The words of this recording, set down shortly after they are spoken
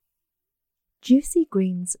Juicy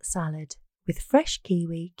greens salad with fresh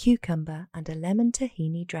kiwi, cucumber and a lemon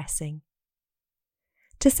tahini dressing.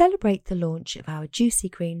 To celebrate the launch of our Juicy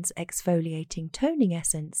Greens Exfoliating Toning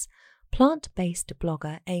Essence, plant-based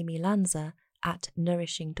blogger Amy Lanza at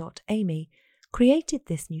nourishing.amy created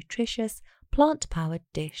this nutritious, plant-powered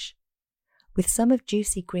dish. With some of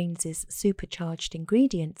Juicy Greens' supercharged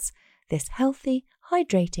ingredients, this healthy,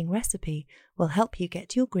 hydrating recipe will help you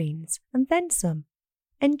get your greens and then some.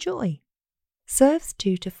 Enjoy! Serves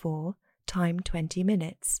 2 to 4, time 20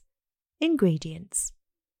 minutes. Ingredients: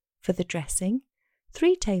 for the dressing,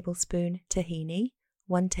 3 tablespoons tahini,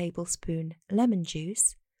 1 tablespoon lemon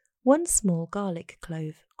juice, 1 small garlic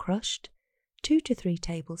clove crushed, 2 to 3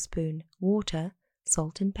 tablespoons water,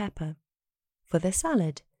 salt and pepper. For the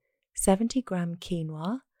salad, 70 gram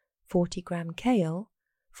quinoa, 40 gram kale,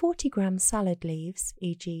 40 gram salad leaves,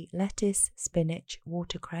 e.g. lettuce, spinach,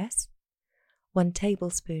 watercress, 1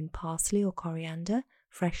 tablespoon parsley or coriander,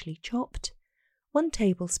 freshly chopped, 1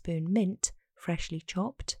 tablespoon mint, freshly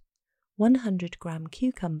chopped, 100 gram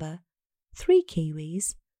cucumber, 3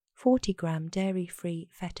 kiwis, 40 gram dairy-free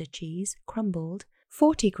feta cheese, crumbled,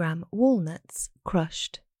 40 gram walnuts,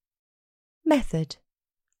 crushed. Method: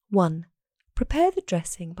 1. Prepare the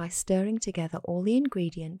dressing by stirring together all the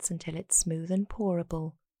ingredients until it's smooth and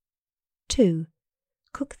pourable. 2.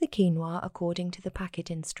 Cook the quinoa according to the packet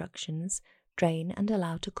instructions, drain and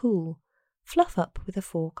allow to cool. Fluff up with a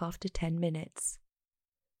fork after 10 minutes.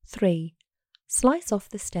 3. Slice off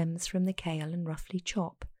the stems from the kale and roughly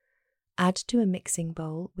chop. Add to a mixing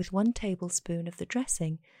bowl with 1 tablespoon of the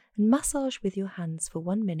dressing and massage with your hands for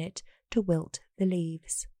 1 minute to wilt the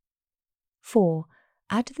leaves. 4.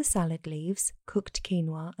 Add the salad leaves, cooked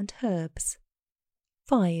quinoa and herbs.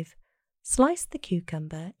 5. Slice the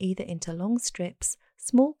cucumber either into long strips,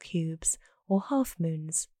 small cubes or half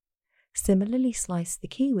moons. Similarly slice the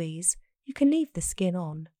kiwis, you can leave the skin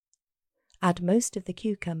on. Add most of the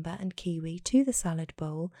cucumber and kiwi to the salad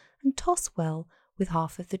bowl and toss well with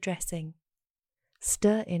half of the dressing.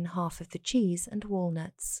 Stir in half of the cheese and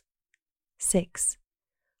walnuts. 6.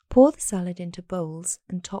 Pour the salad into bowls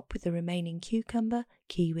and top with the remaining cucumber,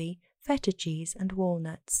 kiwi, feta cheese and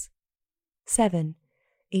walnuts. 7.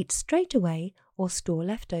 Eat straight away or store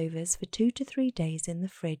leftovers for 2 to 3 days in the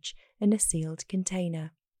fridge in a sealed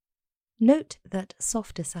container. Note that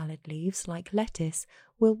softer salad leaves like lettuce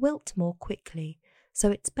will wilt more quickly,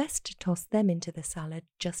 so it's best to toss them into the salad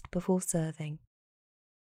just before serving.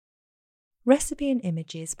 Recipe and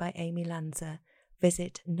images by Amy Lanza.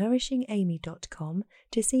 Visit nourishingamy.com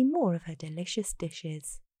to see more of her delicious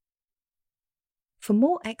dishes. For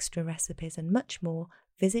more extra recipes and much more,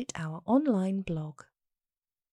 visit our online blog.